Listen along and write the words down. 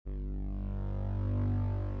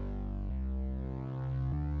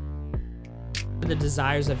the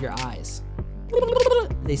desires of your eyes.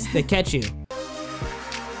 They catch you.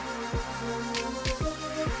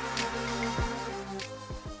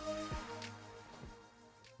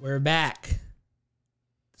 We're back.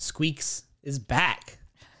 Squeaks is back.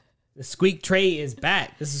 The Squeak Tray is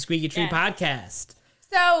back. This is Squeaky Tree Podcast.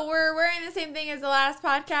 So we're wearing the same thing as the last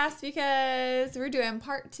podcast because we're doing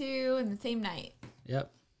part 2 in the same night.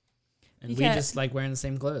 Yep. And we just like wearing the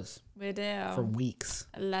same clothes. We do. For weeks.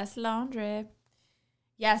 Less laundry.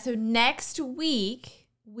 Yeah, so next week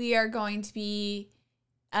we are going to be,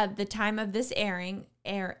 at the time of this airing.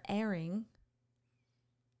 Is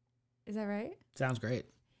that right? Sounds great.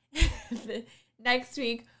 Next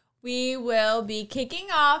week we will be kicking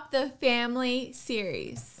off the family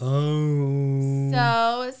series. Oh.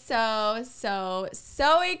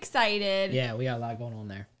 So excited. Yeah, we got a lot going on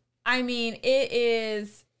there. I mean, it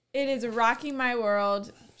is rocking my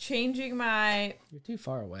world, changing my... You're too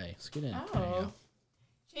far away. Let's get in. Oh. There you go.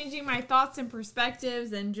 Changing my thoughts and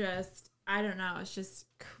perspectives, and just, I don't know, it's just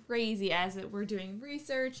crazy as we're doing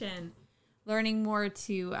research and learning more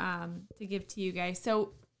to give to you guys.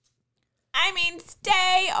 So, I mean,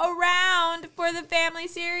 stay around for the family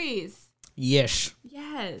series. Yes.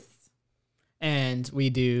 Yes. And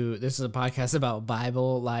this is a podcast about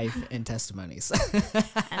Bible, life, and testimonies.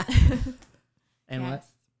 And Yes. what?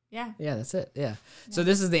 Yeah. Yeah, that's it. Yeah. So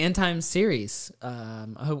this is the End Time series.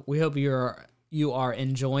 We hope you are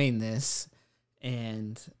enjoying this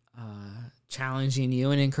and challenging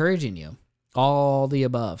you and encouraging you. All the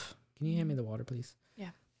above. Can you hand me the water, please?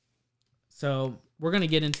 Yeah. So we're going to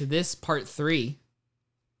get into this part 3.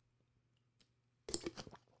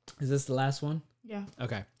 Is this the last one? Yeah.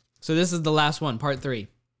 Okay. So this is the last one, part 3.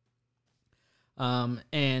 And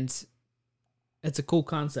it's a cool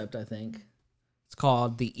concept, I think. It's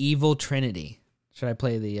called the Evil Trinity. Should I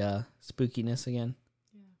play the spookiness again?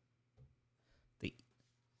 Yeah.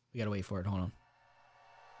 We gotta wait for it. Hold on.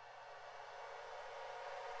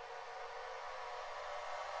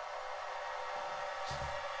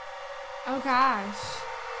 Oh, gosh.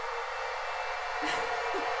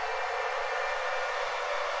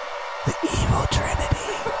 The Evil Trinity.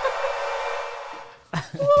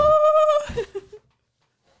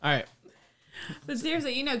 All right. But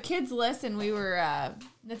seriously, kids listen. We were,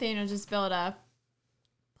 Nathaniel just built a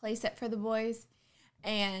play set for the boys,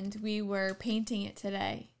 and we were painting it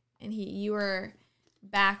today. And you were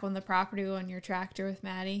back on the property on your tractor with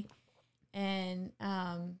Maddie, and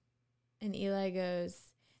Eli goes,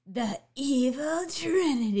 "The Evil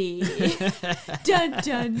Trinity." Dun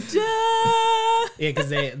dun dun. Yeah, because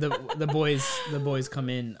the boys come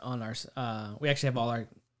in on our. We actually have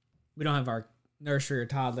we don't have our nursery or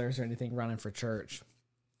toddlers or anything running for church,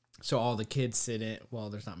 so all the kids sit in. Well,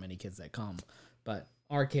 there's not many kids that come, but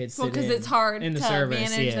our kids sit in. Well, because it's hard in the to service.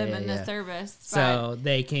 manage them in the service. So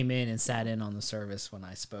they came in and sat in on the service when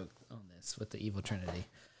I spoke on this with the Evil Trinity.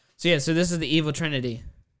 So yeah, so this is the Evil Trinity,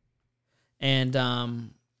 and I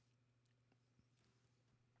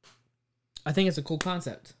think it's a cool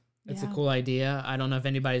concept. It's a cool idea. I don't know if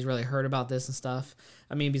anybody's really heard about this and stuff.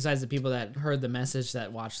 I mean, besides the people that heard the message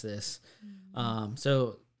that watched this.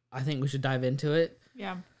 So I think we should dive into it.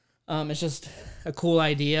 Yeah. It's just a cool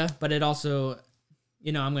idea, but it also,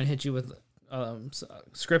 I'm going to hit you with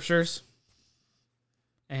scriptures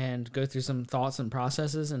and go through some thoughts and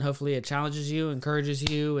processes, and hopefully it challenges you, encourages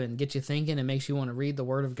you, and gets you thinking and makes you want to read the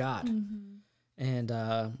Word of God. Mm-hmm. And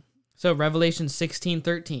so Revelation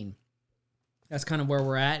 16:13. That's kind of where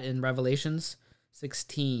we're at in Revelations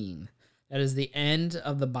 16. That is the end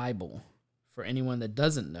of the Bible. For anyone that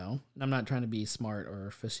doesn't know, and I'm not trying to be smart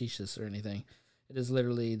or facetious or anything. It is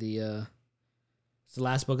literally it's the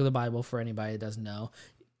last book of the Bible for anybody that doesn't know.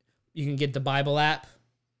 You can get the Bible app.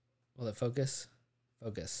 Will it focus?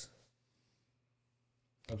 Focus.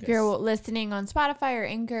 If you're listening on Spotify or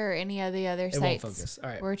Anchor or any of the other sites, won't focus. All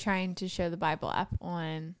right. We're trying to show the Bible app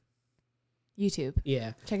on YouTube.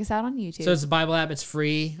 Yeah. Check us out on YouTube. So it's a Bible app. It's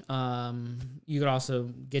free. You could also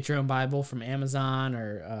get your own Bible from Amazon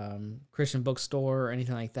or Christian bookstore or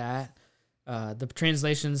anything like that. The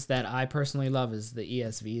translations that I personally love is the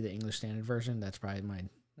ESV, the English Standard Version. That's probably my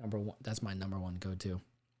number one. That's my number one go-to.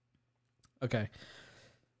 Okay.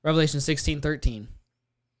 Revelation 16:13.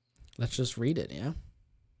 Let's just read it, yeah?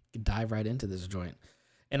 Dive right into this joint.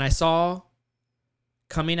 And I saw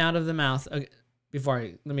coming out of the mouth... Before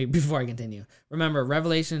I continue, remember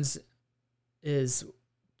Revelations is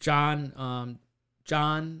John.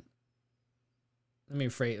 Let me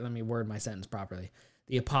word my sentence properly.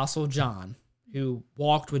 The Apostle John, who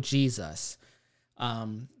walked with Jesus,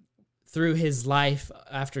 through his life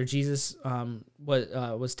after Jesus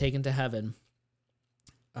was taken to heaven.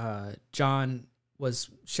 John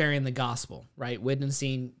was sharing the gospel, right?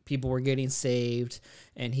 Witnessing people were getting saved,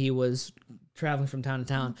 and he was traveling from town to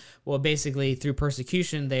town. Well, basically through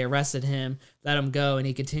persecution, they arrested him, let him go, and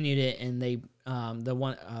he continued it. And they,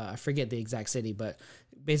 I forget the exact city, but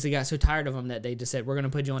basically got so tired of him that they just said, we're going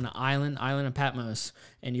to put you on the island of Patmos,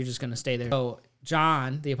 and you're just going to stay there. So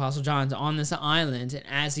John, the Apostle John's on this island, and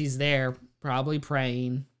as he's there, probably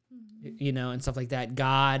praying, and stuff like that,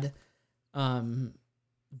 God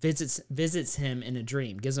visits him in a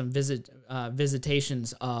dream, gives him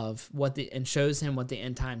visitations of and shows him what the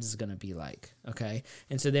end times is going to be like. Okay.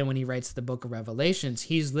 And so then when he writes the book of Revelations,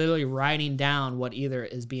 he's literally writing down what either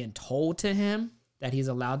is being told to him that he's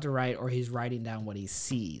allowed to write, or he's writing down what he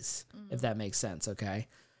sees, if that makes sense. Okay.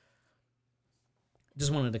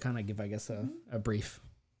 Just wanted to kind of give, I guess, a brief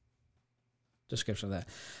description of that.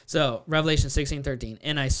 So Revelation 16:13,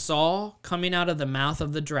 and I saw coming out of the mouth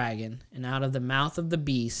of the dragon, and out of the mouth of the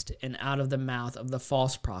beast, and out of the mouth of the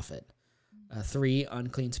false prophet, 3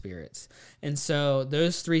 unclean spirits. And so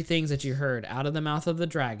those 3 things that you heard, out of the mouth of the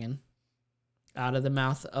dragon, out of the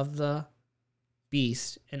mouth of the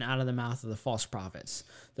beast, and out of the mouth of the false prophets.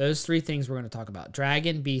 Those 3 things we're going to talk about: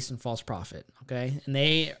 dragon, beast, and false prophet. Okay. And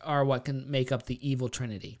they are what can make up the evil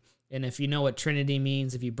trinity. And if you know what Trinity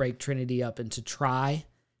means, if you break Trinity up into tri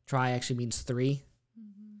actually means 3.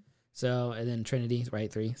 So, and then Trinity, right?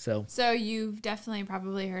 3. So you've definitely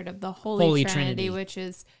probably heard of the Holy Trinity, which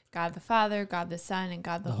is God the Father, God the Son, and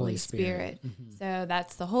God the Holy Spirit. So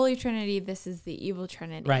that's the Holy Trinity. This is the evil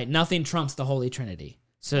Trinity. Right. Nothing trumps the Holy Trinity.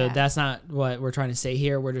 So that's not what we're trying to say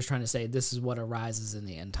here. We're just trying to say this is what arises in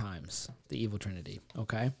the end times, the evil Trinity.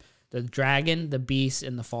 Okay. The dragon, the beast,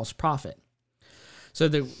 and the false prophet. So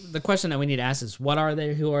the question that we need to ask is, what are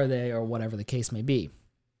they, who are they, or whatever the case may be.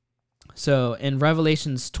 So in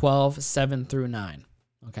Revelations 12:7-9,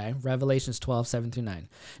 okay, Revelations 12:7-9.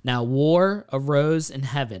 Now war arose in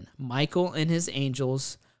heaven, Michael and his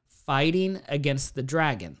angels fighting against the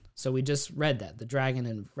dragon. So we just read that, the dragon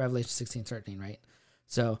in Revelation 16:13, right?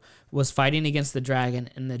 So was fighting against the dragon,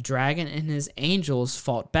 and the dragon and his angels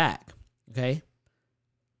fought back, okay?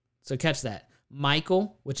 So catch that.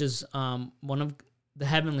 Michael, which is one of the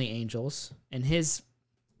heavenly angels, and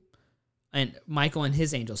Michael and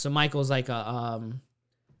his angels. So Michael's like the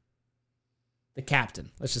captain.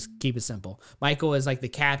 Let's just keep it simple. Michael is like the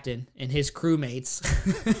captain, and his crewmates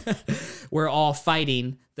were all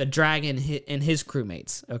fighting the dragon and his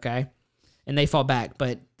crewmates, okay? And they fought back,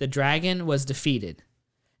 but the dragon was defeated,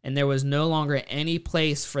 and there was no longer any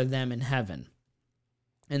place for them in heaven.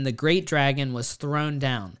 And the great dragon was thrown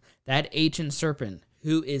down, that ancient serpent,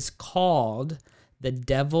 who is called the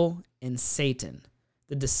devil and Satan,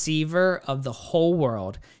 the deceiver of the whole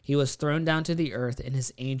world. He was thrown down to the earth, and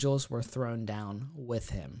his angels were thrown down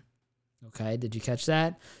with him. Okay, did you catch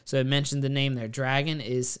that? So it mentioned the name there. Dragon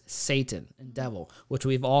is Satan and devil, which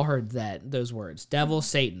we've all heard those words. Devil,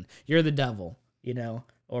 Satan. You're the devil,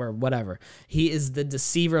 or whatever. He is the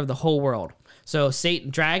deceiver of the whole world. So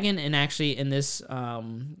Satan, dragon, and actually in this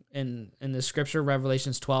in the scripture,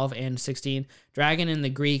 Revelations 12 and 16, dragon in the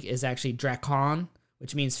Greek is actually drakon,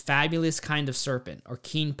 which means fabulous kind of serpent or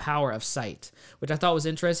keen power of sight, which I thought was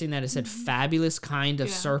interesting that it said fabulous kind of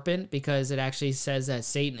serpent, because it actually says that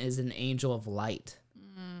Satan is an angel of light.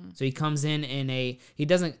 So he comes in he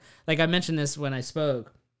doesn't, like I mentioned this when I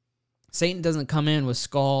spoke, Satan doesn't come in with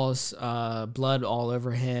skulls, blood all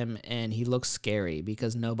over him, and he looks scary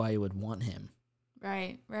because nobody would want him.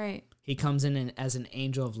 Right. He comes in as an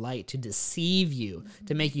angel of light to deceive you,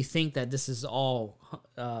 to make you think that this is all,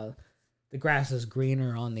 the grass is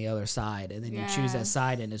greener on the other side, and then you choose that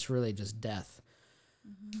side, and it's really just death.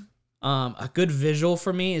 A good visual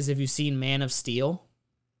for me is if you've seen Man of Steel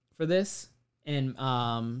for this,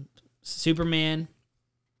 and Superman,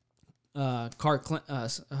 Clark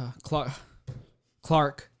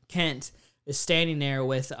Kent is standing there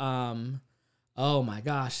with oh my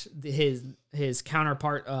gosh, his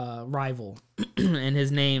counterpart rival, and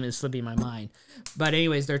his name is slipping my mind. But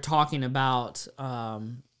anyways, they're talking about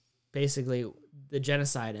basically the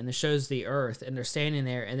genocide, and it shows the earth, and they're standing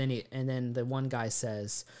there, and then the one guy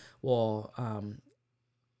says, well,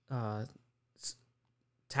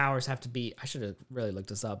 towers have to be, I should have really looked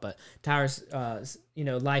this up, but towers,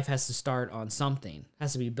 life has to start on something,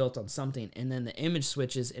 has to be built on something. And then the image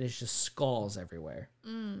switches, and it's just skulls everywhere.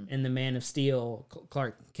 And the Man of Steel,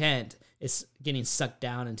 Clark Kent, is getting sucked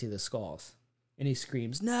down into the skulls. And he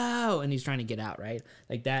screams, no! And he's trying to get out, right?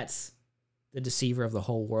 Like, that's the deceiver of the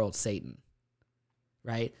whole world, Satan,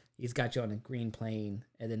 right? He's got you on a green plane,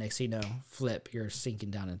 and the next thing you know, flip, you're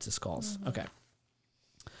sinking down into skulls. Okay.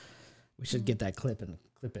 We should get that clip and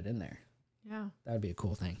clip it in there. Yeah. That would be a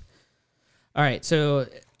cool thing. All right, so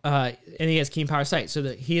and he has keen power sight. So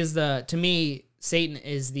to me, Satan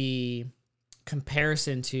is the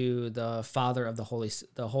comparison to the Father of the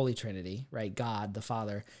Holy Trinity, right? God the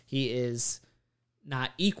Father. He is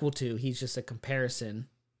not equal to. He's just a comparison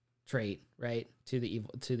trait, right, to the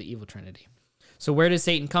evil Trinity. So where does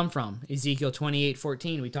Satan come from? Ezekiel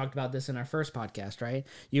 28:14. We talked about this in our first podcast, right?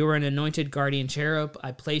 You were an anointed guardian cherub.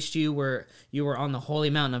 I placed you where you were on the holy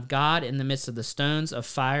mountain of God. In the midst of the stones of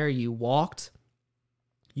fire you walked.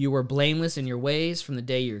 You were blameless in your ways from the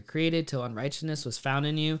day you were created till unrighteousness was found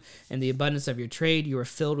in you. In the abundance of your trade, you were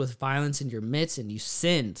filled with violence in your midst, and you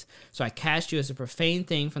sinned. So I cast you as a profane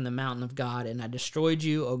thing from the mountain of God, and I destroyed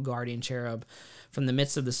you, O guardian cherub. From the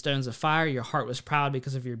midst of the stones of fire, your heart was proud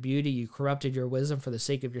because of your beauty. You corrupted your wisdom for the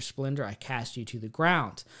sake of your splendor. I cast you to the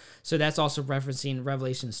ground. So that's also referencing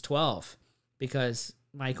Revelations 12, because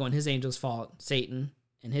Michael and his angels fought Satan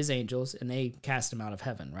and his angels, and they cast him out of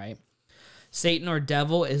heaven, right? Satan or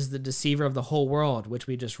devil is the deceiver of the whole world, which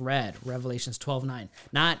we just read, Revelations 12:9.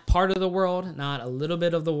 Not part of the world, not a little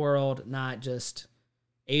bit of the world, not just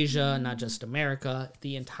Asia, not just America,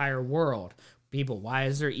 the entire world. People, why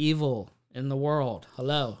is there evil in the world?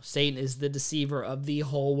 Hello, Satan is the deceiver of the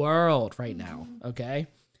whole world right now, okay?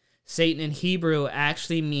 Satan in Hebrew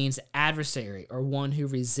actually means adversary or one who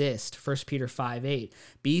resists. 1 Peter 5:8.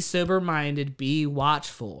 Be sober-minded, be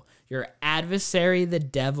watchful. Your adversary, the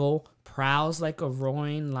devil, prowls like a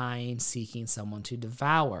roaring lion seeking someone to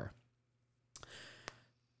devour.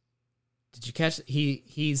 Did you catch?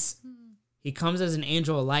 He comes as an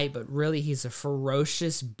angel of light, but really he's a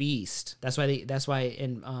ferocious beast. That's why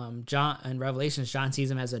in Revelations John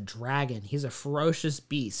sees him as a dragon. He's a ferocious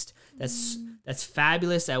beast that's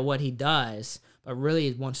fabulous at what he does, but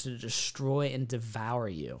really he wants to destroy and devour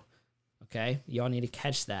you. Okay, y'all need to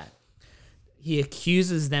catch that. He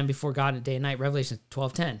accuses them before God day and night, Revelation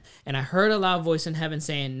 12:10. And I heard a loud voice in heaven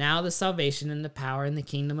saying, now the salvation and the power and the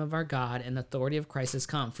kingdom of our God and authority of Christ has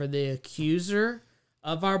come. For the accuser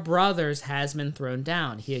of our brothers has been thrown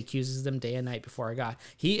down. He accuses them day and night before our God.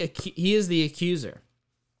 He is the accuser.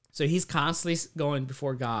 So he's constantly going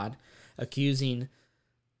before God, accusing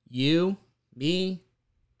you, me,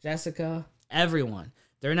 Jessica, everyone.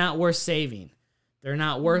 They're not worth saving. They're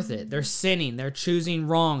not worth it. They're sinning. They're choosing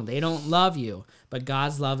wrong. They don't love you, but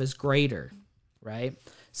God's love is greater, right?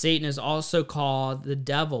 Satan is also called the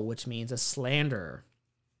devil, which means a slanderer.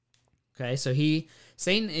 Okay, so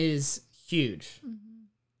Satan is huge.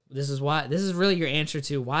 This is really your answer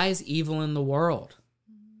to why is evil in the world?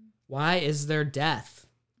 Why is there death?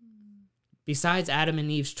 Besides Adam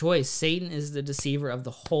and Eve's choice, Satan is the deceiver of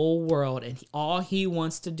the whole world, and all he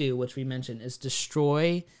wants to do, which we mentioned, is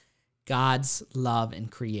destroy God's love in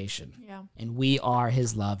creation. Yeah. And we are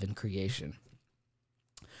his love in creation.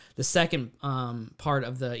 The second part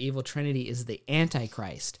of the evil trinity is the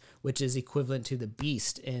Antichrist, which is equivalent to the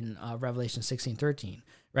beast in Revelation 16:13,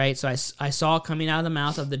 right? So I saw coming out of the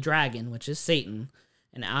mouth of the dragon, which is Satan,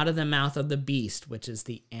 and out of the mouth of the beast, which is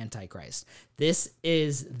the Antichrist. This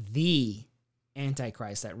is the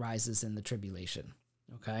Antichrist that rises in the tribulation,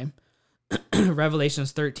 okay?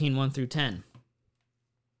 Revelations 13:1-10.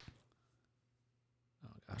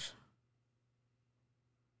 Gosh.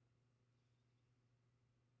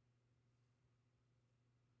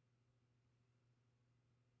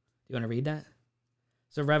 Do you want to read that?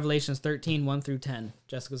 So Revelations 13:1-10.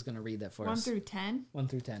 Jessica's going to read that for us. 1-10?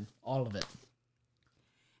 1-10. All of it.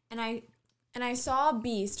 And I saw a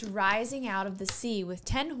beast rising out of the sea with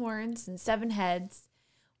 10 horns and 7 heads,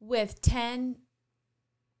 with 10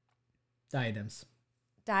 diadems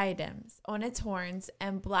on its horns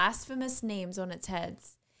and blasphemous names on its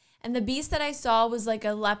heads. And the beast that I saw was like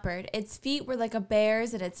a leopard. Its feet were like a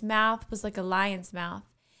bear's, and its mouth was like a lion's mouth.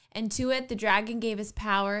 And to it the dragon gave his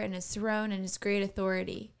power and his throne and his great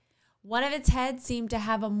authority. One of its heads seemed to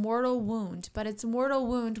have a mortal wound, but its mortal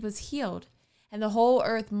wound was healed. And the whole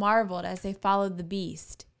earth marveled as they followed the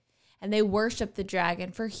beast. And they worshipped the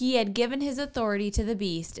dragon, for he had given his authority to the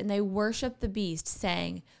beast. And they worshipped the beast,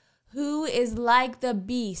 saying, who is like the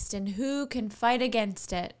beast, and who can fight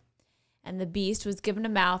against it? And the beast was given a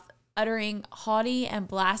mouth, uttering haughty and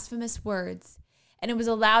blasphemous words, and it was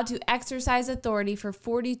allowed to exercise authority for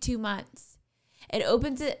 42 months. It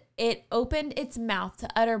opened its mouth to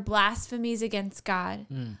utter blasphemies against God,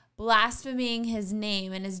 blaspheming his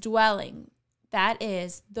name and his dwelling, that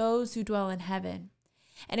is, those who dwell in heaven.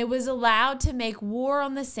 And it was allowed to make war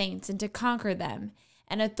on the saints and to conquer them,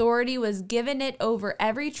 and authority was given it over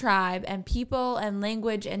every tribe and people and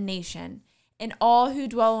language and nation. And all who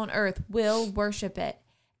dwell on earth will worship it.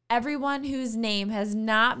 Everyone whose name has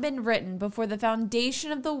not been written before the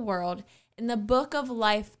foundation of the world in the book of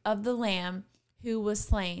life of the Lamb who was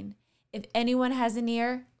slain. If anyone has an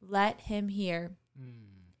ear, let him hear.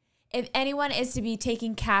 If anyone is to be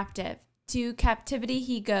taken captive, to captivity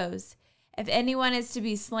he goes. If anyone is to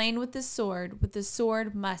be slain with the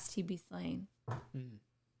sword must he be slain.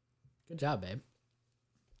 Good job, babe.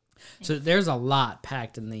 So there's a lot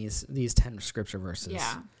packed in these 10 scripture verses.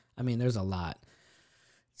 Yeah. I mean, there's a lot.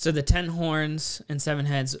 So the 10 horns and 7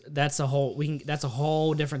 heads, that's a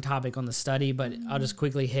whole different topic on the study, but I'll just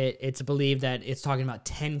quickly hit. It's believed that it's talking about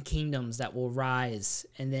 10 kingdoms that will rise,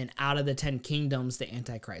 and then out of the 10 kingdoms, the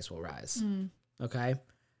Antichrist will rise. Okay?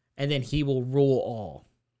 And then he will rule all.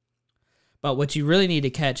 But what you really need to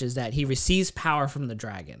catch is that he receives power from the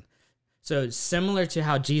dragon. So similar to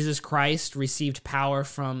how Jesus Christ received power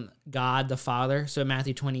from God the Father. So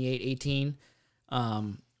Matthew 28:18,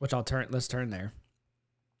 which let's turn there.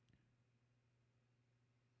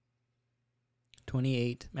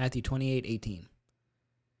 Matthew 28:18.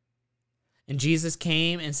 And Jesus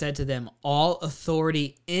came and said to them, all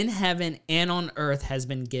authority in heaven and on earth has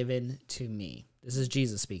been given to me. This is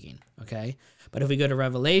Jesus speaking, okay? But if we go to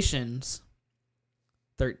Revelations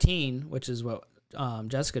 13, which is what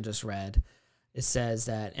Jessica just read, it says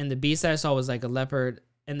that, and the beast that I saw was like a leopard,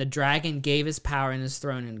 and the dragon gave his power and his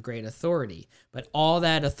throne and great authority. But all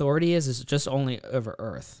that authority is just only over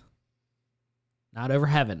earth, not over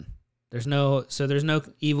heaven. There's no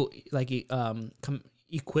evil, like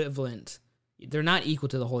equivalent. They're not equal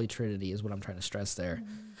to the Holy Trinity is what I'm trying to stress there.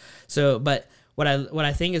 So, but what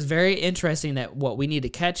I think is very interesting that what we need to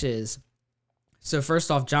catch is, so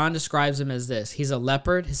first off, John describes him as this. He's a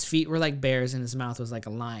leopard. His feet were like bears and his mouth was like a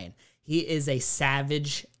lion. He is a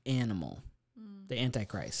savage animal, the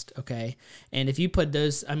Antichrist, okay? And if you put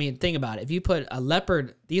those, I mean, think about it. If you put a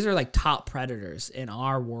leopard, these are like top predators in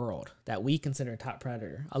our world that we consider a top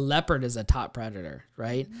predator. A leopard is a top predator,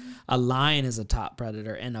 right? A lion is a top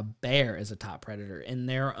predator, and a bear is a top predator in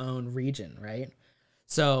their own region, right?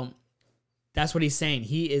 So that's what he's saying.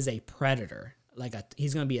 He is a predator.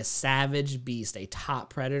 He's going to be a savage beast, a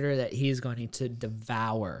top predator that he is going to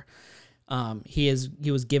devour. He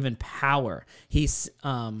was given power. He's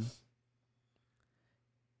the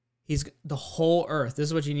whole earth. This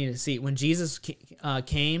is what you need to see. When Jesus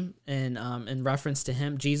came, and in reference to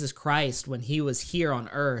him, Jesus Christ, when he was here on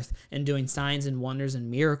earth and doing signs and wonders and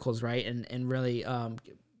miracles, right, and really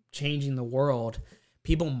changing the world,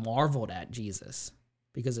 people marveled at Jesus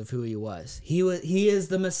because of who he was. He is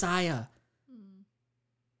the Messiah,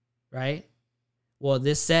 right? Well,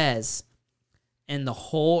 this says, and the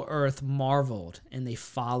whole earth marveled, and they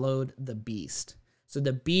followed the beast. So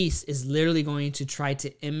the beast is literally going to try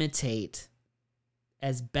to imitate,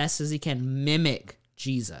 as best as he can, mimic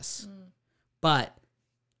Jesus. But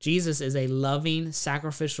Jesus is a loving,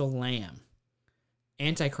 sacrificial lamb.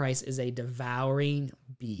 Antichrist is a devouring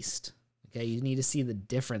beast. Okay, you need to see the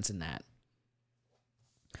difference in that.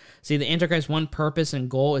 See, the Antichrist's one purpose and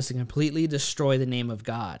goal is to completely destroy the name of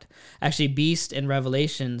God. Actually, beast in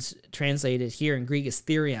Revelations, translated here in Greek, is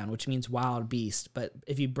therion, which means wild beast. But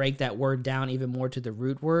if you break that word down even more to the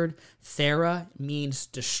root word, thera means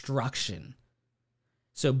destruction.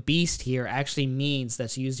 So beast here actually means,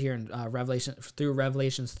 that's used here in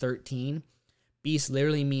Revelations 13. Beast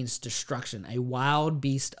literally means destruction, a wild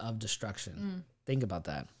beast of destruction. Think about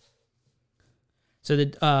that. So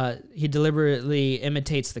that he deliberately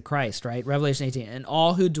imitates the Christ, right? Revelation 18. And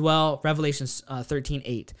all who dwell, Revelations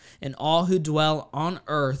 13:8. And all who dwell on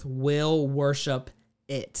earth will worship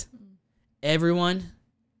it. Everyone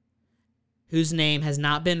whose name has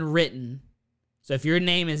not been written. So if your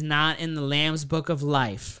name is not in the Lamb's book of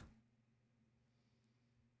life,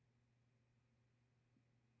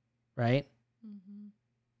 right?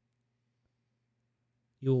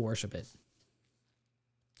 You will worship it.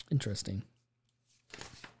 Interesting.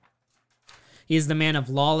 He is the man of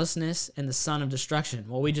lawlessness and the son of destruction.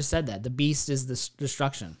 Well, we just said that. The beast is the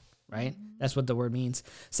destruction, right? That's what the word means.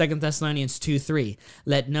 2 Thessalonians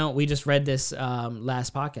 2:3. We just read this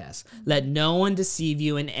last podcast. Let no one deceive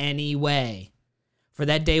you in any way, for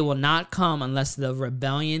that day will not come unless the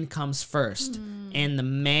rebellion comes first, and the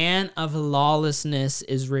man of lawlessness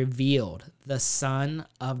is revealed, the son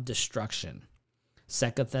of destruction.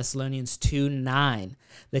 2 Thessalonians 2:9.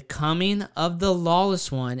 The coming of the lawless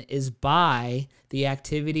one is by the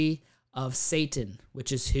activity of Satan,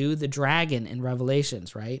 which is who? The dragon in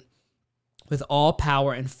Revelations, right? With all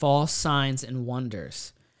power and false signs and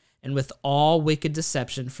wonders, and with all wicked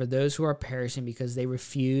deception for those who are perishing because they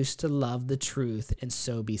refuse to love the truth and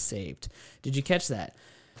so be saved. Did you catch that?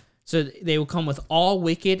 So they will come with all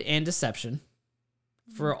wicked and deception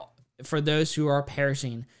for those who are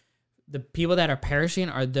perishing, the people that are perishing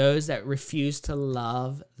are those that refuse to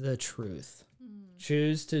love the truth.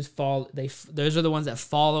 Choose to fall. Those are the ones that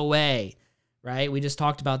fall away, right? We just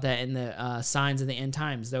talked about that in the signs of the end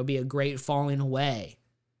times. There'll be a great falling away,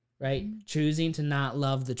 right? Choosing to not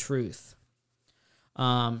love the truth.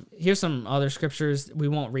 Here's some other scriptures. We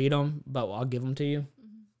won't read them, but I'll give them to you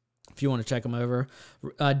if you want to check them over.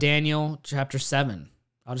 Daniel chapter 7.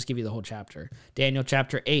 I'll just give you the whole chapter. Daniel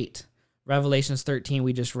chapter 8. Revelations 13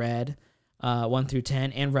 we just read, 1 through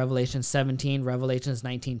 10, and Revelations 17, Revelations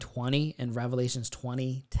 19:20, and Revelations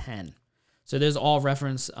 20:10. So those all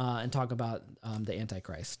reference and talk about the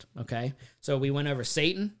Antichrist, okay? So we went over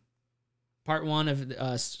Satan. Part 1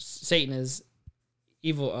 of Satan is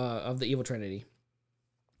evil of the evil trinity.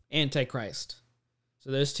 Antichrist.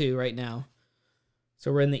 So those two right now.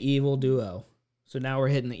 So we're in the evil duo. So now we're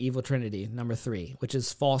hitting the evil trinity, number 3, which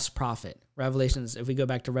is false prophet. Revelations, if we go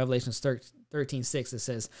back to Revelations 13:6, it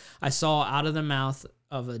says, I saw out of the mouth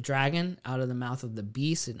of a dragon, out of the mouth of the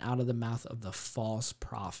beast, and out of the mouth of the false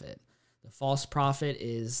prophet. The false prophet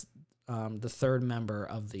is the third member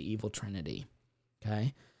of the evil trinity.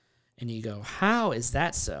 Okay? And you go, how is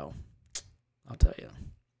that so? I'll tell you.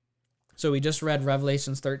 So we just read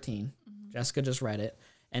Revelations 13. Jessica just read it.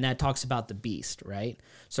 And that talks about the beast, right?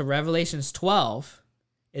 So Revelations 12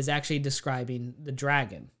 is actually describing the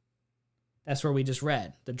dragon. That's where we just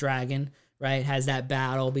read. The dragon, right, has that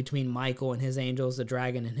battle between Michael and his angels, the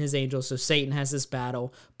dragon and his angels. So Satan has this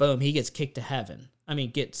battle. Boom, he gets kicked to heaven.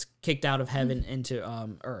 Gets kicked out of heaven into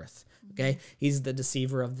earth. Okay? He's the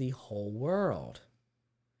deceiver of the whole world.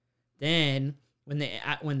 Then, when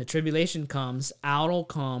the tribulation comes, out will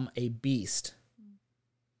come a beast.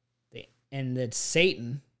 And that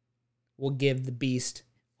Satan will give the beast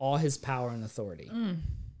all his power and authority.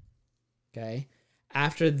 Okay?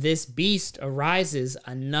 After this beast arises,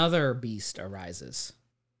 another beast arises.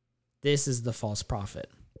 This is the false prophet.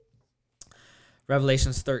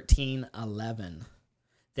 Revelations 13:11.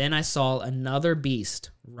 Then I saw another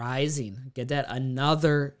beast rising. Get that?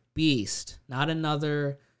 Another beast. Not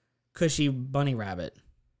another cushy bunny rabbit.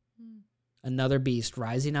 Another beast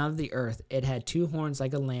rising out of the earth. It had 2 horns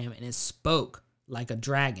like a lamb, and it spoke like a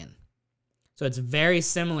dragon. So it's very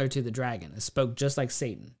similar to the dragon. It spoke just like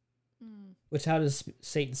Satan. Which, how does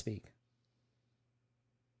Satan speak?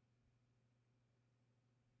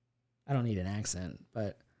 I don't need an accent,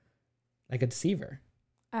 but like a deceiver.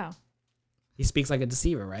 Oh. He speaks like a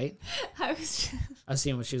deceiver, right? I was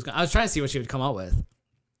seeing what she was. I was trying to see what she would come up with.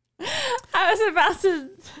 I was about to.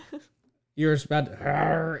 You were about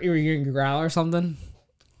to, you were going to growl or something.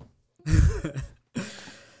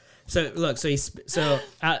 So look,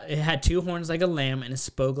 it had 2 horns like a lamb, and it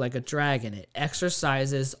spoke like a dragon. It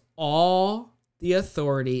exercises all the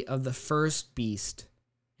authority of the first beast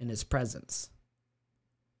in its presence.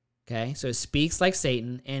 Okay, so it speaks like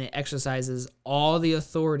Satan, and it exercises all the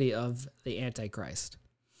authority of the Antichrist,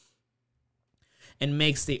 and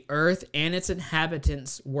makes the earth and its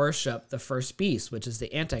inhabitants worship the first beast, which is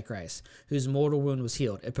the Antichrist, whose mortal wound was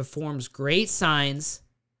healed. It performs great signs.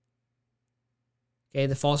 Okay,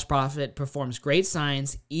 the false prophet performs great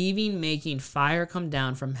signs, even making fire come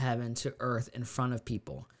down from heaven to earth in front of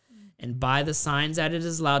people. And by the signs that it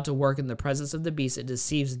is allowed to work in the presence of the beast, it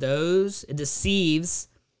deceives those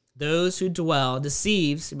who dwell.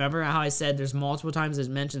 Deceives. Remember how I said there's multiple times it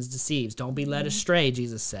mentions deceives. Don't be led astray,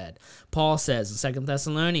 Jesus said. Paul says in 2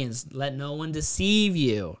 Thessalonians, let no one deceive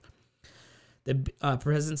you. The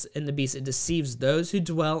presence in the beast, it deceives those who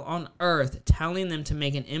dwell on earth, telling them to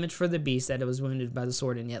make an image for the beast that it was wounded by the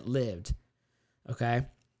sword and yet lived. Okay?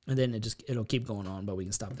 And then it'll keep going on, but we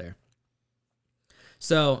can stop there.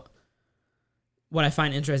 So what I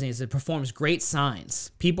find interesting is it performs great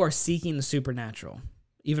signs. People are seeking the supernatural.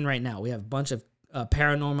 Even right now, we have a bunch of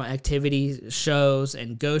paranormal activity shows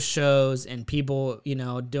and ghost shows and people,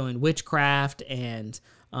 doing witchcraft and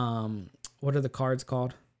what are the cards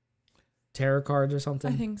called? Tarot cards or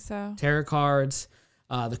something? I think so. Tarot cards,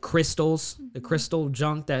 the crystals, the crystal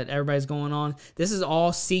junk that everybody's going on. This is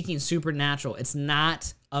all seeking supernatural. It's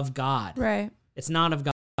not of God. Right. It's not of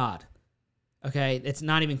God. Okay? It's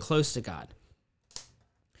not even close to God.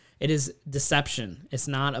 It is deception. It's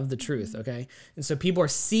not of the truth, okay? And so people are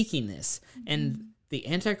seeking this. And the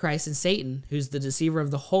Antichrist and Satan, who's the deceiver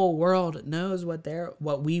of the whole world, knows what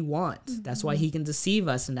we want. That's why he can deceive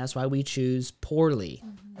us, and that's why we choose poorly.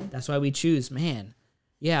 That's why we choose, let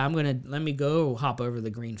me go hop over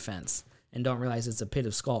the green fence and don't realize it's a pit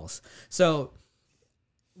of skulls. So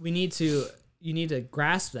you need to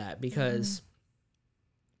grasp that, because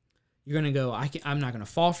you're going to go, I'm not going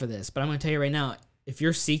to fall for this, but I'm going to tell you right now, if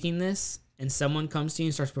you're seeking this and someone comes to you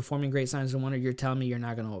and starts performing great signs and wonder, you're telling me you're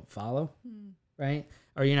not going to follow, right?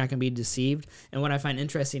 Or you're not going to be deceived. And what I find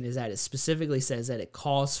interesting is that it specifically says that it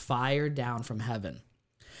calls fire down from heaven.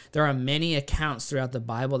 There are many accounts throughout the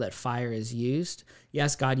Bible that fire is used.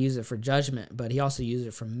 Yes, God used it for judgment, but he also used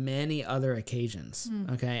it for many other occasions.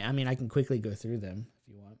 Okay, I mean, I can quickly go through them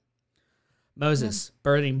if you want. Moses,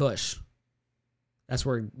 burning bush. That's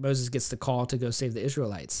where Moses gets the call to go save the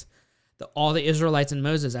Israelites. All the Israelites and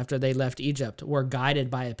Moses, after they left Egypt, were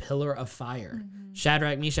guided by a pillar of fire.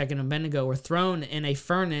 Shadrach, Meshach, and Abednego were thrown in a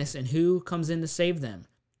furnace, and who comes in to save them?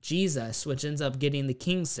 Jesus, which ends up getting the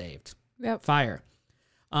king saved. Yep. Fire.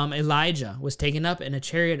 Elijah was taken up in a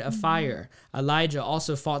chariot of fire. Elijah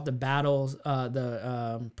also fought the battles,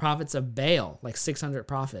 the prophets of Baal, like 600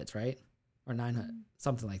 prophets, right? Or 900,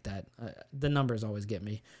 something like that. The numbers always get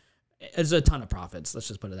me. It's a ton of prophets. Let's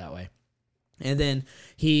just put it that way. And then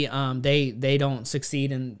they don't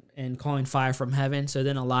succeed in calling fire from heaven. So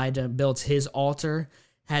then Elijah builds his altar,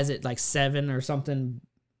 has it like 7 or something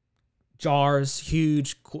jars,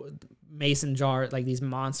 huge mason jar, like these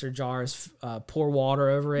monster jars, pour water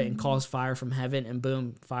over it and calls fire from heaven, and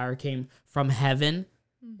boom, fire came from heaven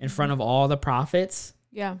in front of all the prophets.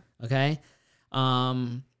 Yeah. Okay.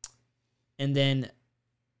 And then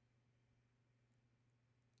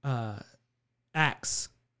Acts,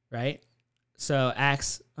 right? So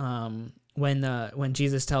Acts, when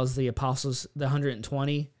Jesus tells the apostles, the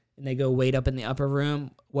 120, and they go wait up in the upper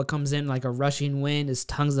room, what comes in like a rushing wind is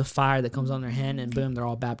tongues of fire that comes on their hand, and boom, they're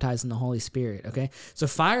all baptized in the Holy Spirit, okay? So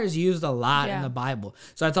fire is used a lot in the Bible.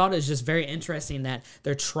 So I thought it was just very interesting that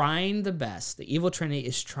they're trying the best. The evil trinity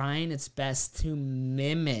is trying its best to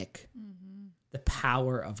mimic the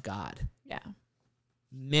power of God. Yeah.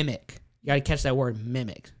 Mimic. You got to catch that word,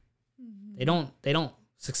 mimic. They don't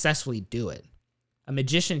successfully do it. A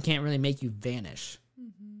magician can't really make you vanish,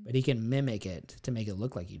 but he can mimic it to make it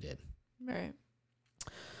look like you did. Right.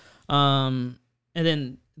 And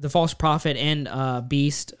then the false prophet and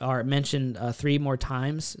beast are mentioned 3 more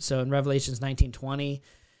times. So in Revelations 19:20,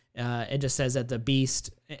 it just says that the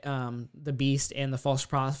beast and the false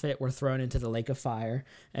prophet were thrown into the lake of fire.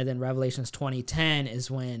 And then Revelations 20:10 is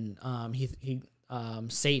when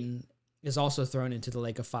Satan is also thrown into the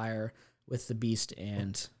lake of fire with the beast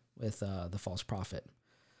and with the false prophet.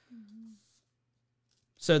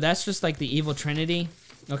 So that's just like the evil trinity,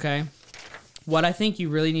 okay? What I think you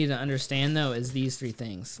really need to understand, though, is these 3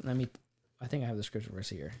 things. I think I have the scripture verse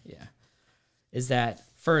here. Yeah. Is that,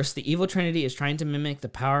 first, the evil trinity is trying to mimic the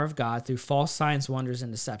power of God through false signs, wonders,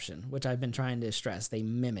 and deception, which I've been trying to stress. They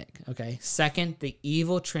mimic, okay? Second, the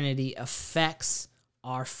evil trinity affects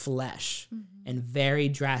our flesh in very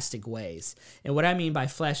drastic ways. And what I mean by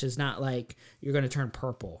flesh is not like you're going to turn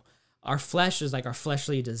purple. Our flesh is like our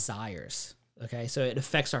fleshly desires, okay? So it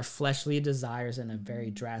affects our fleshly desires in a very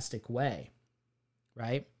drastic way,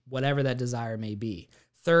 right? Whatever that desire may be.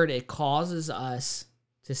 Third, it causes us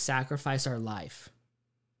to sacrifice our life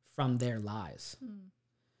from their lives.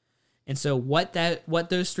 And so what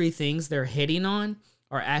those 3 things they're hitting on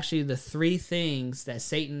are actually the 3 things that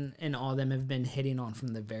Satan and all of them have been hitting on from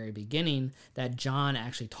the very beginning that John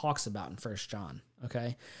actually talks about in 1 John,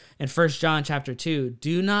 okay? In 1 John chapter 2,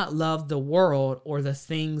 do not love the world or the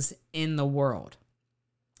things in the world.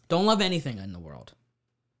 Don't love anything in the world.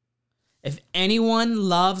 If anyone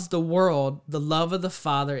loves the world, the love of the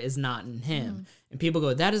Father is not in him. And people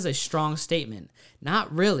go, that is a strong statement.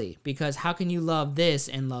 Not really, because how can you love this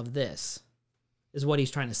and love this? Is what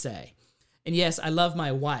he's trying to say. And yes, I love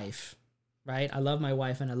my wife, right? I love my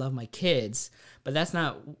wife and I love my kids, but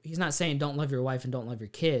he's not saying don't love your wife and don't love your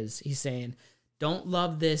kids. He's saying don't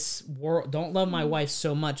love this world, don't love my wife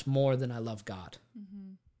so much more than I love God.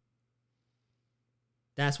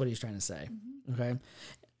 That's what he's trying to say, okay?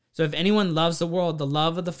 So if anyone loves the world, the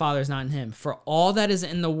love of the Father is not in him. For all that is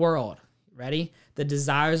in the world, ready? The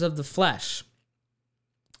desires of the flesh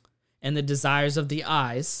and the desires of the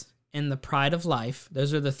eyes and the pride of life,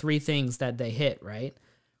 those are the 3 things that they hit, right?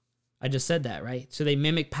 I just said that, right? So they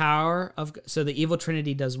mimic so the evil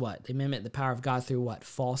trinity does what? They mimic the power of God through what?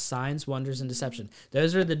 False signs, wonders, and deception.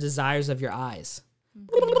 Those are the desires of your eyes.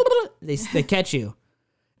 They catch you.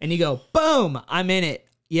 And you go, boom, I'm in it.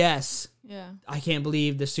 Yes. Yeah. I can't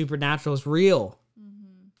believe the supernatural is real.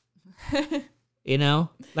 You know?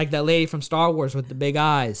 Like that lady from Star Wars with the big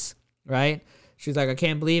eyes, right? She's like, I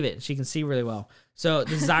can't believe it. She can see really well. So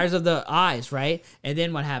the desires of the eyes, right? And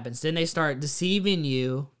then what happens? Then they start deceiving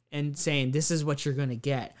you and saying, this is what you're going to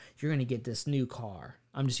get. You're going to get this new car.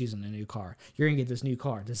 I'm just using a new car. You're going to get this new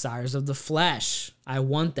car. Desires of the flesh. I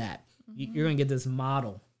want that. You're going to get this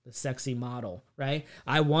model. the sexy model, right?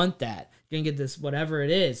 I want that. You're going to get this, whatever it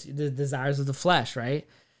is, the desires of the flesh, right?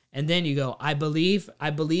 And then you go, I believe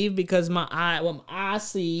because what I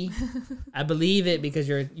see, I believe it because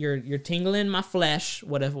you're tingling my flesh,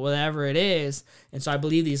 whatever it is. And so I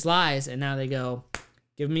believe these lies. And now they go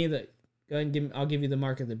ahead and I'll give you the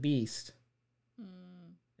mark of the beast.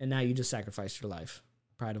 And now you just sacrificed your life,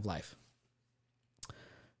 pride of life.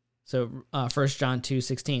 So 1 John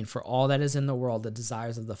 2:16, for all that is in the world, the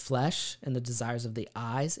desires of the flesh and the desires of the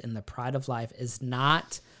eyes and the pride of life is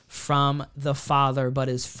not from the Father, but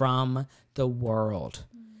is from the world.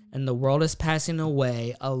 And the world is passing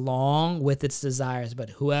away along with its desires, but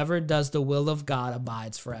whoever does the will of God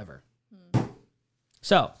abides forever.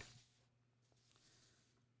 So,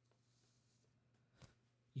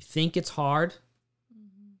 you think it's hard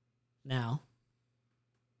now.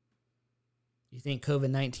 You think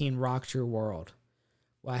COVID-19 rocked your world.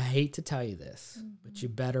 Well, I hate to tell you this, but you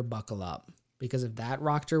better buckle up. Because if that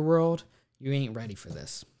rocked your world, you ain't ready for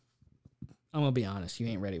this. I'm going to be honest. You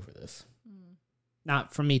ain't ready for this.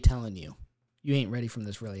 Not from me telling you. You ain't ready from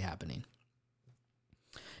this really happening.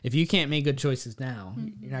 If you can't make good choices now,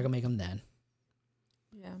 you're not going to make them then.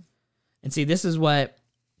 Yeah. And see, this is what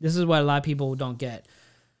a lot of people don't get.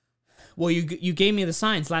 Well, you gave me the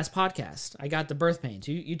signs last podcast. I got the birth pains.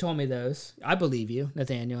 You told me those. I believe you,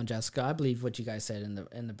 Nathaniel and Jessica. I believe what you guys said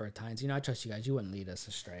in the birth times. I trust you guys. You wouldn't lead us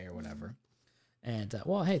astray or whatever. And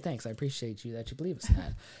well, hey, thanks. I appreciate you that you believe us in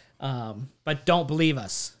that. But don't believe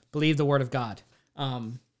us. Believe the word of God.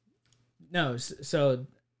 No. So,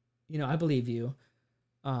 I believe you.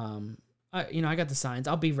 I got the signs.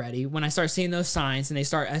 I'll be ready. When I start seeing those signs and they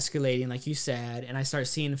start escalating, like you said, and I start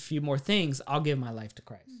seeing a few more things, I'll give my life to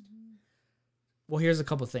Christ. Well, here's a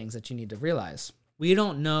couple things that you need to realize. We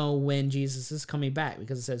don't know when Jesus is coming back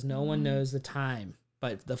because it says no one knows the time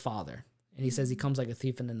but the Father. And he says he comes like a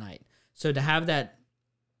thief in the night. So to have that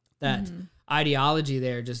ideology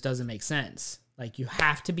there just doesn't make sense. Like you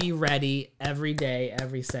have to be ready every day,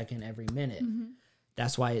 every second, every minute.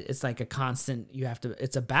 That's why it's like a constant,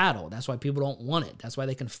 it's a battle. That's why people don't want it. That's why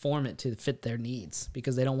they conform it to fit their needs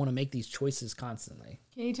because they don't want to make these choices constantly.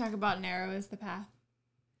 Can you talk about narrow is the path?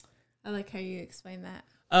 I like how you explain that.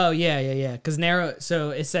 Oh, yeah. Because narrow, so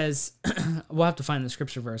it says, we'll have to find the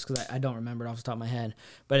scripture verse because I don't remember it off the top of my head.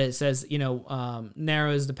 But it says,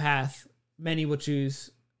 narrow is the path. Many will choose,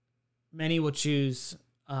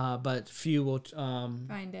 but few will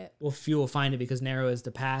find it. Well, few will find it because narrow is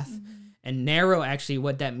the path. And narrow, actually,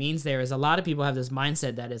 what that means there is a lot of people have this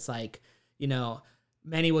mindset that it's like,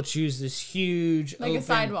 many will choose this huge, like a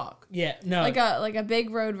sidewalk. Yeah, no, like a big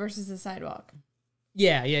road versus a sidewalk.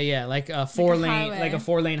 Yeah. Like a four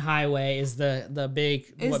lane highway is the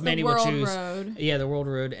big is what many will choose. Road. Yeah, the world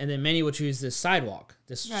road, and then many will choose this sidewalk,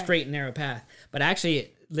 this straight and narrow path. But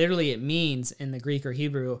actually, literally, it means in the Greek or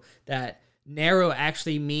Hebrew that narrow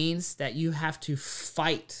actually means that you have to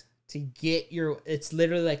fight to get it's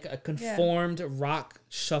literally like a conformed rock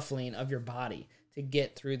shuffling of your body to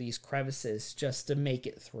get through these crevices just to make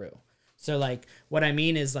it through. So like what I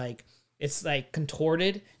mean is like it's like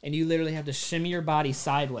contorted and you literally have to shimmy your body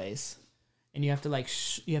sideways and you have to like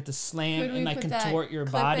you have to slam and like contort your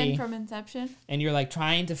body from Inception, and you're like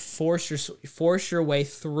trying to force your way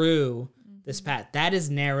through this path. That is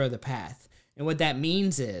narrow the path. And what that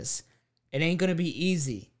means is it ain't going to be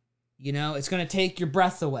easy. It's going to take your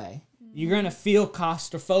breath away. You're going to feel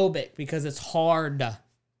claustrophobic because it's hard.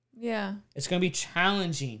 Yeah. It's going to be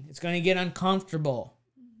challenging. It's going to get uncomfortable.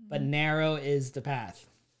 But narrow is the path.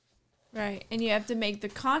 Right. And you have to make the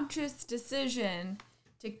conscious decision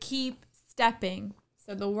to keep stepping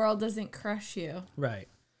so the world doesn't crush you. Right.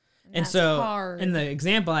 And so hard. In the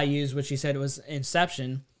example I used, which you said was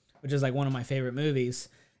Inception, which is like one of my favorite movies,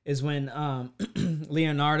 is when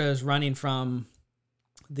Leonardo is running from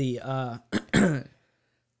the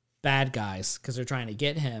bad guys because they're trying to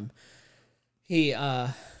get him. He's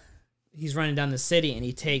running down the city and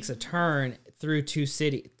he takes a turn through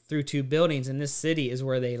two buildings, and this city is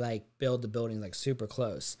where they like build the building like super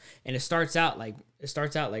close, and it starts out like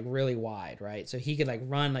really wide, right? So he could like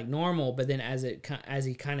run like normal, but then as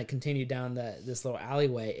he kind of continued down this little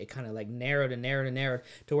alleyway, it kind of like narrowed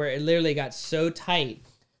to where it literally got so tight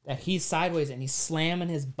that he's sideways and he's slamming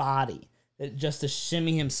his body just to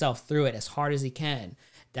shimmy himself through it as hard as he can.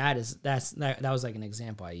 That was like an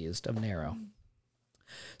example I used of narrow.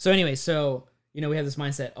 So anyway, we have this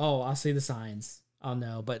mindset, oh, I'll see the signs, I'll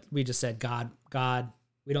know, but we just said God,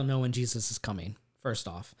 we don't know when Jesus is coming, first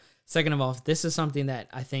off. Second of all, this is something that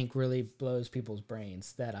I think really blows people's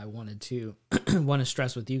brains that I wanted to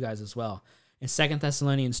stress with you guys as well. In 2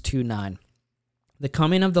 Thessalonians 2:9, The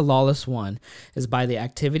coming of the lawless one is by the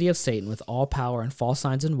activity of Satan with all power and false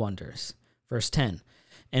signs and wonders. Verse 10.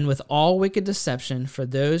 And with all wicked deception for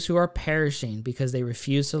those who are perishing because they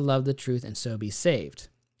refuse to love the truth and so be saved.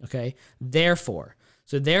 Okay? Therefore.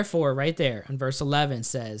 So therefore, right there in verse 11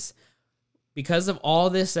 says, because of all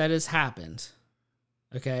this that has happened,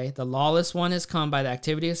 okay, the lawless one has come by the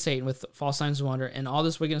activity of Satan with false signs and wonder and all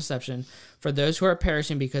this wicked deception for those who are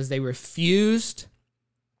perishing because they refused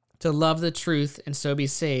to love the truth and so be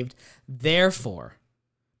saved. Therefore,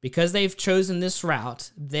 because they've chosen this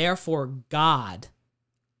route, therefore God,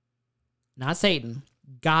 not Satan,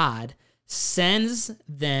 God sends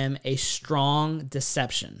them a strong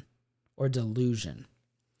deception or delusion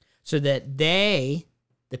so that they,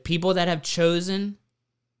 the people that have chosen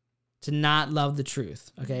to not love the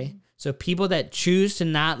truth, okay? So people that choose to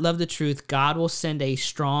not love the truth, God will send a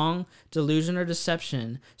strong delusion or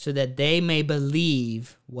deception so that they may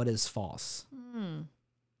believe what is false.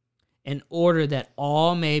 In order that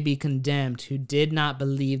all may be condemned who did not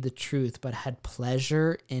believe the truth but had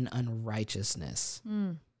pleasure in unrighteousness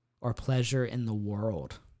or pleasure in the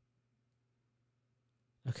world.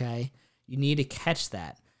 Okay? You need to catch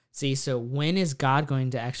that. See, so when is God going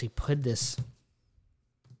to actually put this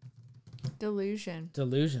delusion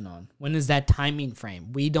on? When is that timing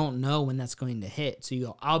frame? We don't know when that's going to hit. So you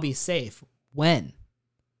go, I'll be safe. When?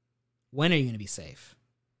 When are you going to be safe?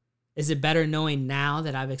 Is it better knowing now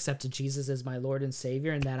that I've accepted Jesus as my Lord and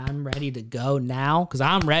Savior and that I'm ready to go now? Because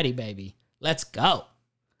I'm ready, baby. Let's go.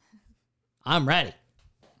 I'm ready.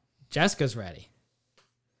 Jessica's ready.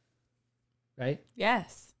 Right?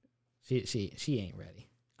 Yes. She ain't ready.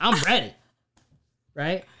 I'm ready.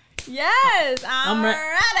 Right? Yes, I'm ready.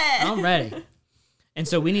 I'm ready. And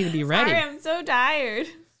so we need to be ready. Sorry, I'm so tired.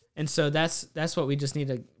 And so that's what we just need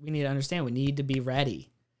to understand. We need to be ready.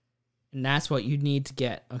 And that's what you need to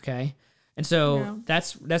get, okay? And so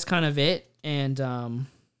that's kind of it. And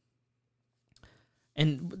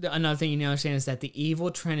another thing you need to understand is that the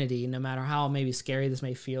evil trinity, no matter how maybe scary this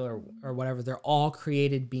may feel or whatever, they're all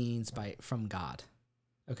created beings from God.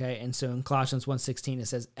 Okay? And so in Colossians 1:16 it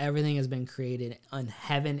says everything has been created on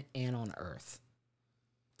heaven and on earth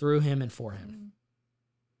through him and for him.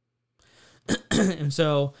 And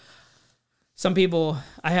so some people,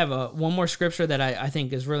 I have one more scripture that I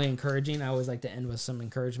think is really encouraging. I always like to end with some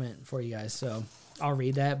encouragement for you guys. So I'll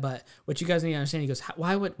read that. But what you guys need to understand, he goes,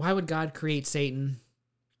 why would God create Satan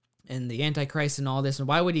and the Antichrist and all this? And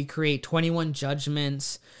why would he create 21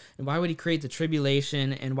 judgments? And why would he create the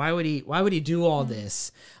tribulation? And why would he do all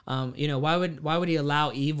this? Why would he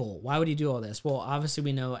allow evil? Why would he do all this? Well, obviously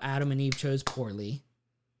we know Adam and Eve chose poorly.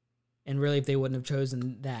 And really, if they wouldn't have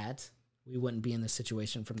chosen that, we wouldn't be in this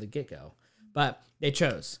situation from the get-go. But they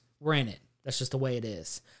chose. We're in it. That's just the way it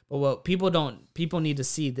is. But what people need to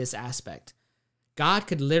see this aspect. God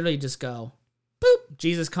could literally just go, boop,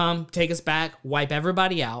 Jesus come, take us back, wipe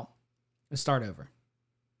everybody out, and start over.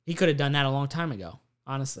 He could have done that a long time ago,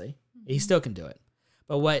 honestly. He still can do it.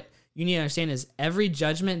 But what you need to understand is every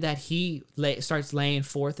judgment that he starts laying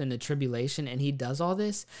forth in the tribulation, and he does all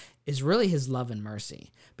this, is really his love and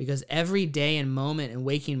mercy. Because every day and moment and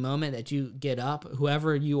waking moment that you get up,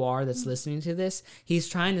 whoever you are that's listening to this, he's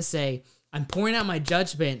trying to say, I'm pouring out my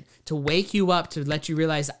judgment to wake you up, to let you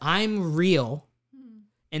realize I'm real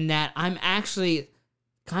and that I'm actually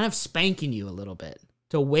kind of spanking you a little bit,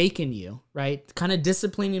 to awaken you, right? Kind of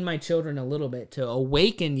disciplining my children a little bit, to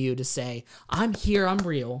awaken you to say, I'm here, I'm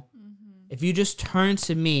real. If you just turn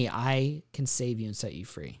to me, I can save you and set you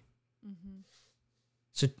free.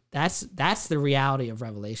 So that's the reality of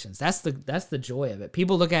Revelations. That's the joy of it.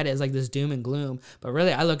 People look at it as like this doom and gloom, but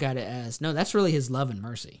really I look at it as, no, that's really his love and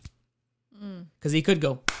mercy. Because he could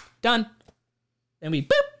go, done. And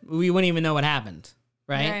we wouldn't even know what happened,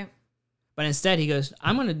 right? But instead he goes,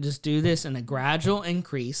 I'm going to just do this in a gradual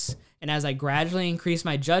increase. And as I gradually increase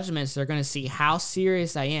my judgments, they're going to see how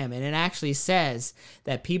serious I am. And it actually says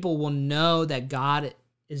that people will know that God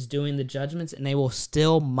is doing the judgments and they will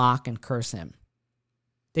still mock and curse him.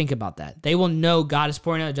 Think about that. They will know God is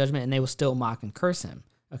pouring out a judgment and they will still mock and curse him.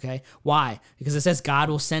 Okay? Why? Because it says God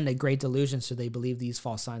will send a great delusion so they believe these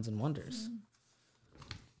false signs and wonders.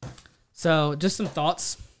 So just some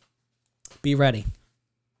thoughts. Be ready.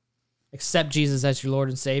 Accept Jesus as your Lord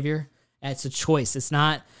and Savior. It's a choice. It's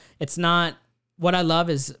not what I love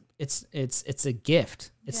is it's a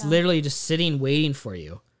gift. It's literally just sitting waiting for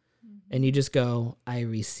you. And you just go, I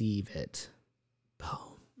receive it. Boom.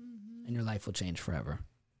 And your life will change forever.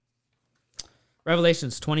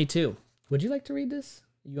 Revelations 22. Would you like to read this?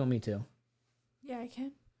 You want me to? Yeah, I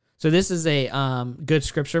can. So this is a good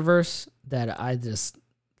scripture verse that I just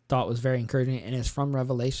thought was very encouraging, and it's from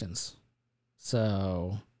Revelations.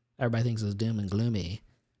 So everybody thinks it's doom and gloomy,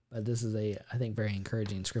 but this is I think, very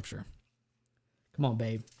encouraging scripture. Come on,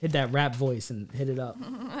 babe. Hit that rap voice and hit it up.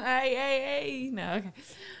 Hey. No, okay.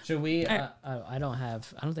 Should we? I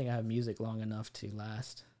don't think I have music long enough to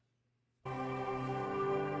last.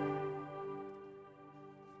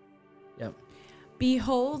 Yep.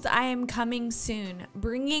 Behold, I am coming soon,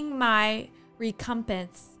 bringing my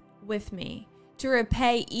recompense with me to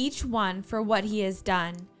repay each one for what he has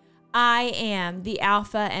done. I am the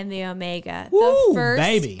Alpha and the Omega, the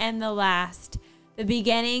first and the last, the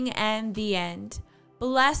beginning and the end.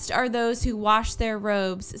 Blessed are those who wash their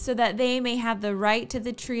robes, so that they may have the right to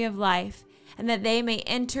the tree of life, and that they may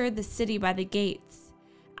enter the city by the gates.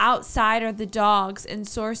 Outside are the dogs and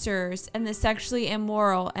sorcerers, and the sexually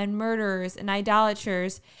immoral, and murderers, and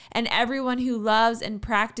idolaters, and everyone who loves and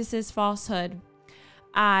practices falsehood.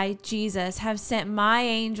 I, Jesus, have sent my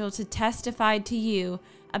angel to testify to you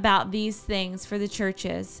about these things for the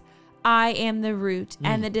churches. I am the root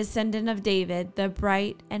and the descendant of David, the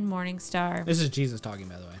bright and morning star. This is Jesus talking,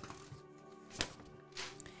 by the way.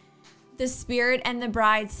 The Spirit and the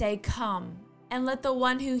bride say, come. And let the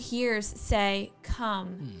one who hears say,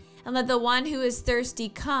 come. And let the one who is thirsty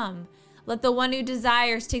come. Let the one who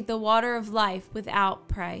desires take the water of life without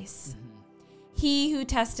price. He who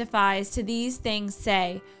testifies to these things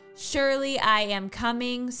say, surely I am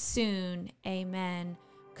coming soon. Amen.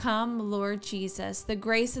 Come, Lord Jesus. The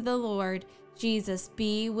grace of the Lord Jesus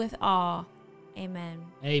be with all. Amen.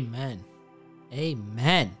 Amen.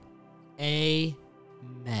 Amen. Amen.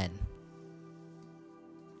 Amen.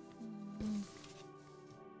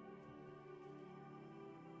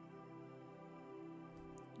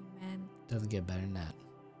 Doesn't get better than that.